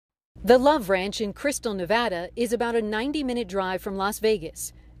The Love Ranch in Crystal, Nevada is about a 90-minute drive from Las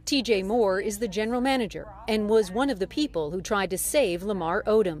Vegas. TJ Moore is the general manager and was one of the people who tried to save Lamar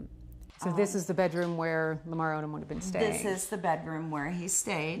Odom. So this is the bedroom where Lamar Odom would have been staying? This is the bedroom where he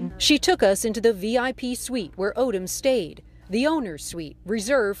stayed. She took us into the VIP suite where Odom stayed, the owner's suite,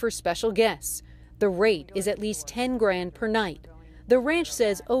 reserved for special guests. The rate is at least $10 grand per night. The ranch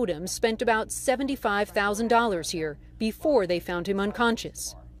says Odom spent about $75,000 here before they found him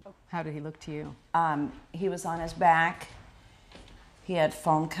unconscious. How did he look to you? He was on his back. He had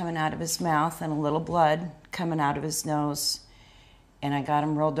foam coming out of his mouth and a little blood coming out of his nose. And I got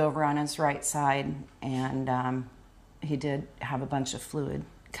him rolled over on his right side, and he did have a bunch of fluid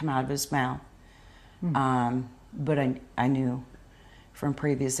come out of his mouth. But I knew from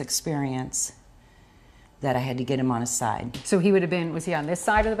previous experience that I had to get him on his side. So he would have been, was he on this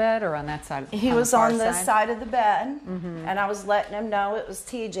side of the bed or on that side? He was on this side of the bed, and I was letting him know it was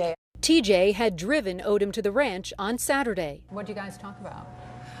TJ. TJ had driven Odom to the ranch on Saturday. What did you guys talk about?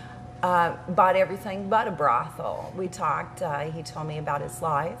 Bought everything but a brothel. We talked, he told me about his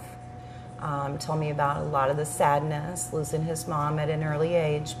life, told me about a lot of the sadness, losing his mom at an early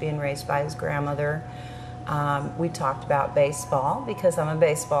age, being raised by his grandmother. We talked about baseball because I'm a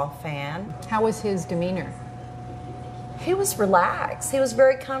baseball fan. How was his demeanor? He was relaxed. He was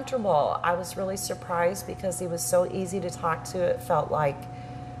very comfortable. I was really surprised because he was so easy to talk to. It felt like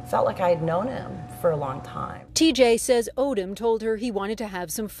I had known him for a long time. TJ says Odom told her he wanted to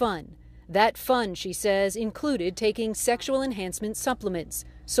have some fun. That fun, she says, included taking sexual enhancement supplements,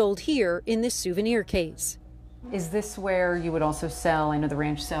 sold here in this souvenir case. Is this where you would also sell, I know the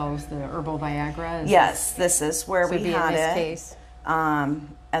ranch sells the herbal Viagra? Yes, this is where we had in this it. Case.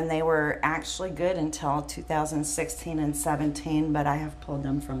 And they were actually good until 2016 and 17, but I have pulled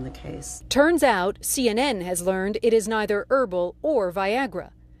them from the case. Turns out CNN has learned it is neither herbal or Viagra.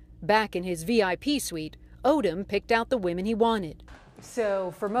 Back in his VIP suite, Odom picked out the women he wanted.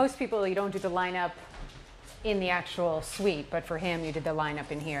 So for most people, you don't do the lineup in the actual suite, but for him, you did the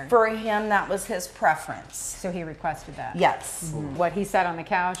lineup in here. For him, that was his preference. So he requested that? Yes. What, he sat on the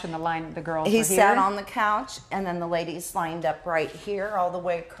couch and the girls were He here? sat on the couch, and then the ladies lined up right here, all the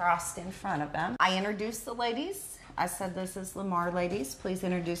way across in front of him. I introduced the ladies. I said, this is Lamar, ladies. Please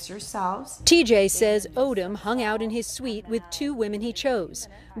introduce yourselves. TJ says Odom hung out in his suite with two women he chose,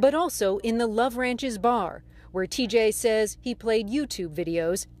 but also in the Love Ranch's bar, where TJ says he played YouTube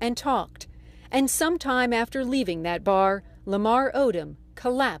videos and talked. And sometime after leaving that bar, Lamar Odom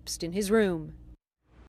collapsed in his room.